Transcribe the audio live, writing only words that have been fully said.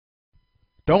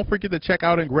Don't forget to check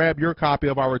out and grab your copy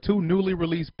of our 2 newly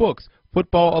released books,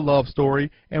 Football: A Love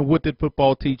Story and What Did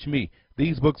Football Teach Me?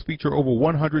 These books feature over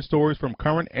 100 stories from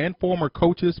current and former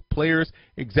coaches, players,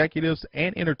 executives,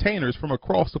 and entertainers from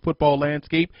across the football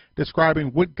landscape, describing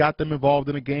what got them involved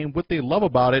in the game, what they love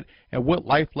about it, and what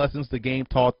life lessons the game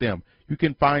taught them. You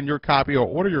can find your copy or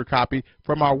order your copy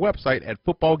from our website at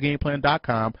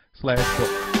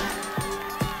footballgameplan.com/book.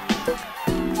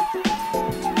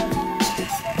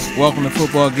 Welcome to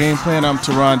Football Game Plan. I'm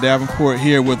Teron Davenport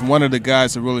here with one of the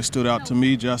guys that really stood out to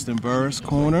me, Juston Burris,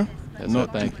 corner,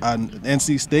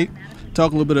 NC State.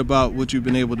 Talk a little bit about what you've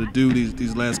been able to do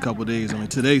these last couple of days. I mean,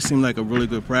 today seemed like a really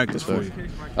good practice for you.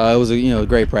 It was a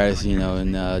great practice,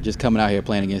 and just coming out here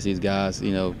playing against these guys.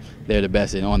 They're the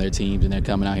best on their teams, and they're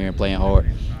coming out here and playing hard.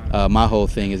 My whole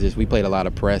thing is just we played a lot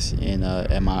of press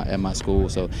at my school,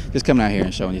 so just coming out here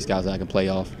and showing these guys that I can play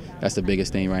off. That's the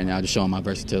biggest thing right now, just showing my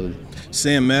versatility.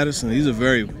 Sam Madison, he's a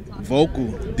very vocal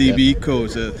DB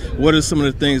coach. What are some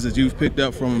of the things that you've picked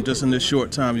up from him just in this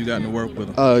short time you've gotten to work with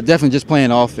him? Definitely just playing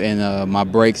off and my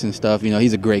breaks and stuff.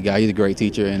 He's a great guy. He's a great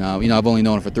teacher, and I've only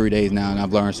known him for 3 days now, and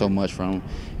I've learned so much from him.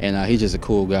 And he's just a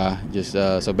cool guy. Just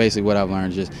so basically, what I've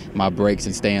learned is just my breaks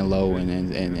and staying low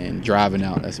and driving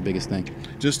out. That's the biggest thing.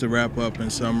 Just to wrap up, in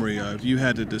summary, if you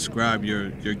had to describe your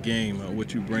game,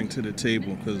 what you bring to the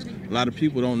table, because a lot of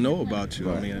people don't know about you.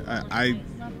 Right. I mean,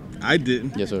 I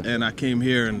didn't, yes, sir. And I came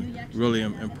here and really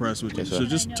am impressed with you. Yes, sir. So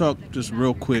just talk just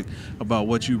real quick about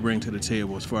what you bring to the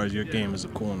table as far as your game as a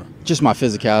corner. Just my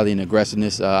physicality and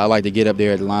aggressiveness. I like to get up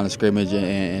there at the line of scrimmage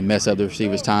and mess up the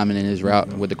receiver's timing in his route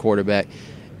with the quarterback.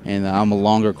 And I'm a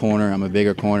longer corner, I'm a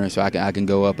bigger corner, so I can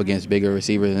go up against bigger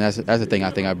receivers, and that's the thing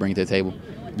I think I bring to the table.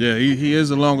 Yeah, he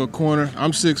is a longer corner.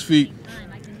 I'm 6 feet.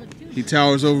 He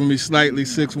towers over me slightly,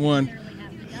 6'1".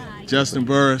 Juston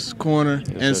Burris, corner,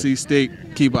 yes, NC State.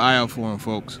 Keep an eye out for him,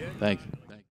 folks. Thank you.